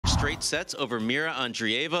straight sets over Mirra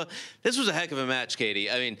Andreeva. This was a heck of a match,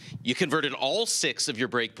 Katie. I mean, you converted all 6 of your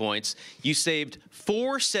break points. You saved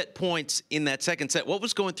 4 set points in that second set. What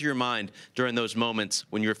was going through your mind during those moments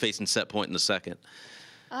when you were facing set point in the second?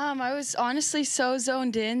 I was honestly so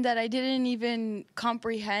zoned in that I didn't even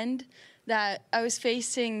comprehend that I was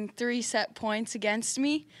facing 3 set points against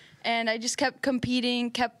me. And I just kept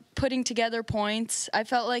competing, kept putting together points. I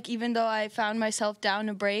felt like even though I found myself down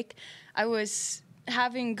a break, I was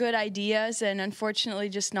having good ideas and unfortunately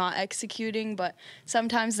just not executing, but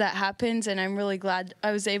sometimes that happens, and I'm really glad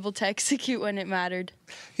I was able to execute when it mattered.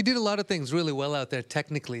 You did a lot of things really well out there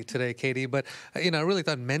technically today, Katie, but I really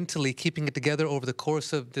thought mentally keeping it together over the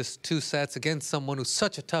course of this 2 sets against someone who's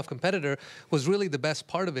such a tough competitor was really the best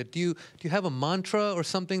part of it. Do you have a mantra or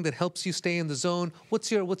something that helps you stay in the zone?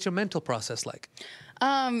 What's your mental process like?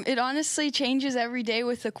 It honestly changes every day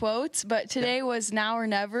with the quotes, but today was now or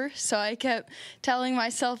never, so I kept telling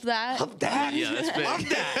myself that. Love that. Yeah, that's big. Love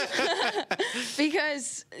that.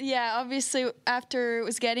 Because, yeah, obviously after it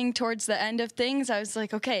was getting towards the end of things, I was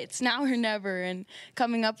like, okay, it's now or never, and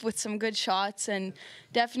coming up with some good shots, and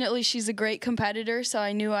definitely she's a great competitor, so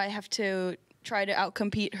I knew I have to try to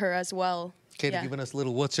outcompete her as well. Katie, giving us a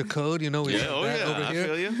little "what's your code?" We have that over here. I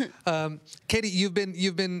feel you. Katie, you've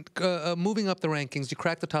been moving up the rankings. You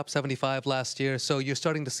cracked the top 75 last year, so you're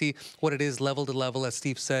starting to see what it is level to level. As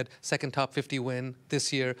Steve said, second top 50 win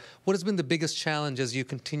this year. What has been the biggest challenge as you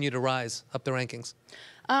continue to rise up the rankings?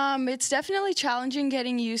 It's definitely challenging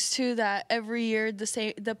getting used to that every year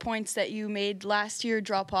the points that you made last year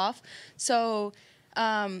drop off. So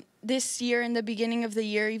this year, in the beginning of the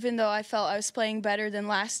year, even though I felt I was playing better than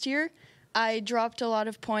last year, I dropped a lot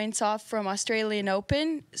of points off from Australian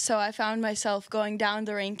Open, so I found myself going down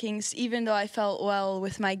the rankings even though I felt well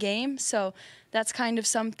with my game. So that's kind of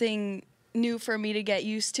something new for me to get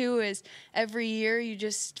used to, is every year you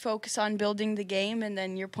just focus on building the game and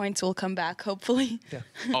then your points will come back, hopefully. Yeah.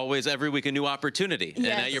 Always, every week, a new opportunity. Yes. And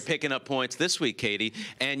now you're picking up points this week, Katie.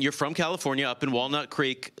 And you're from California, up in Walnut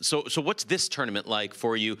Creek. So what's this tournament like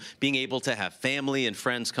for you, being able to have family and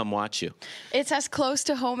friends come watch you? It's as close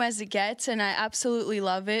to home as it gets, and I absolutely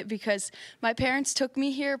love it because my parents took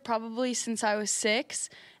me here probably since I was 6.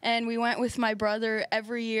 And we went with my brother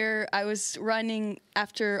every year. I was running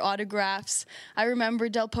after autographs. I remember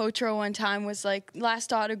Del Potro one time was like,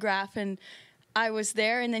 last autograph, and I was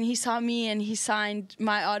there, and then he saw me and he signed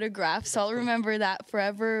my autograph. So I'll remember that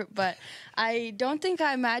forever. But I don't think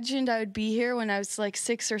I imagined I would be here when I was like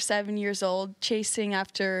 6 or 7 years old, chasing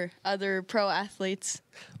after other pro athletes.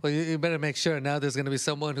 Well, you better make sure now there's going to be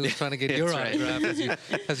someone who's trying to get your autograph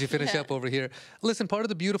as you finish up over here. Listen, part of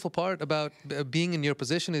the beautiful part about being in your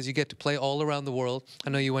position is you get to play all around the world. I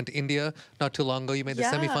know you went to India not too long ago. You made the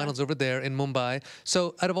semifinals over there in Mumbai.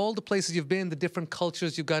 So out of all the places you've been, the different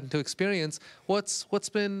cultures you've gotten to experience, what's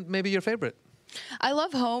been maybe your favorite? I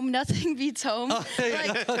love home. Nothing beats home.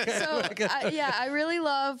 I really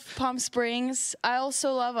love Palm Springs. I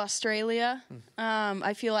also love Australia.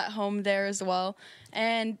 I feel at home there as well.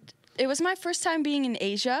 And it was my first time being in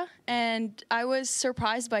Asia, and I was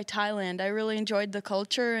surprised by Thailand. I really enjoyed the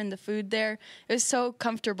culture and the food there. It was so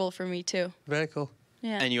comfortable for me, too. Very cool.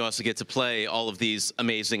 Yeah. And you also get to play all of these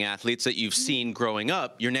amazing athletes that you've seen growing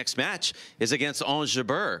up. Your next match is against Ons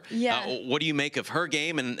Jabeur. Yeah. What do you make of her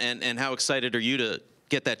game, and how excited are you to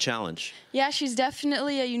get that challenge? Yeah, she's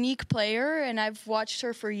definitely a unique player, and I've watched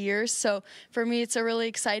her for years. So for me, it's a really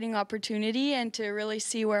exciting opportunity and to really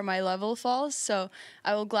see where my level falls. So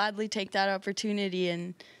I will gladly take that opportunity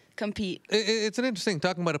and compete. It's an interesting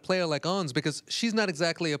talking about a player like Ons, because she's not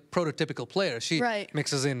exactly a prototypical player. She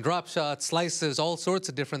mixes in drop shots, slices, all sorts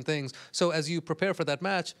of different things. So as you prepare for that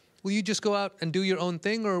match, will you just go out and do your own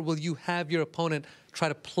thing, or will you have your opponent try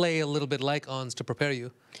to play a little bit like Ons to prepare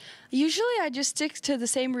you? Usually I just stick to the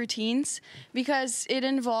same routines because it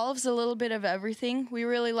involves a little bit of everything. We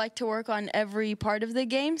really like to work on every part of the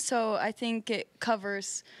game, so I think it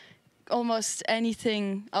covers almost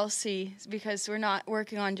anything I'll see, because we're not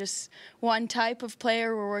working on just one type of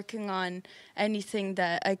player. We're working on anything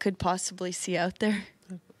that I could possibly see out there.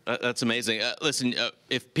 That's amazing. Listen,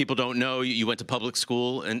 if people don't know, you went to public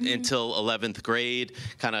school until 11th grade,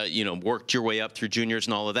 kind of, worked your way up through juniors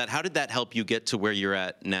and all of that. How did that help you get to where you're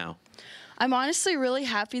at now? I'm honestly really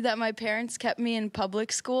happy that my parents kept me in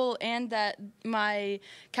public school and that my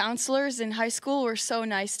counselors in high school were so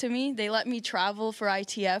nice to me. They let me travel for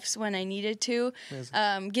ITFs when I needed to,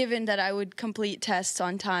 given that I would complete tests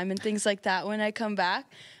on time and things like that when I come back.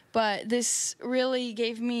 But this really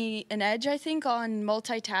gave me an edge, I think, on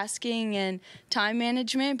multitasking and time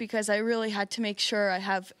management, because I really had to make sure I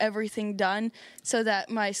have everything done so that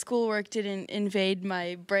my schoolwork didn't invade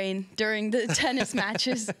my brain during the tennis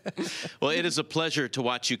matches. Well, it is a pleasure to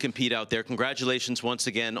watch you compete out there. Congratulations once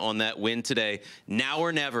again on that win today. Now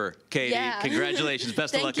or never, Katie. Yeah. Congratulations.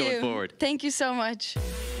 Best of luck going forward. Thank you so much.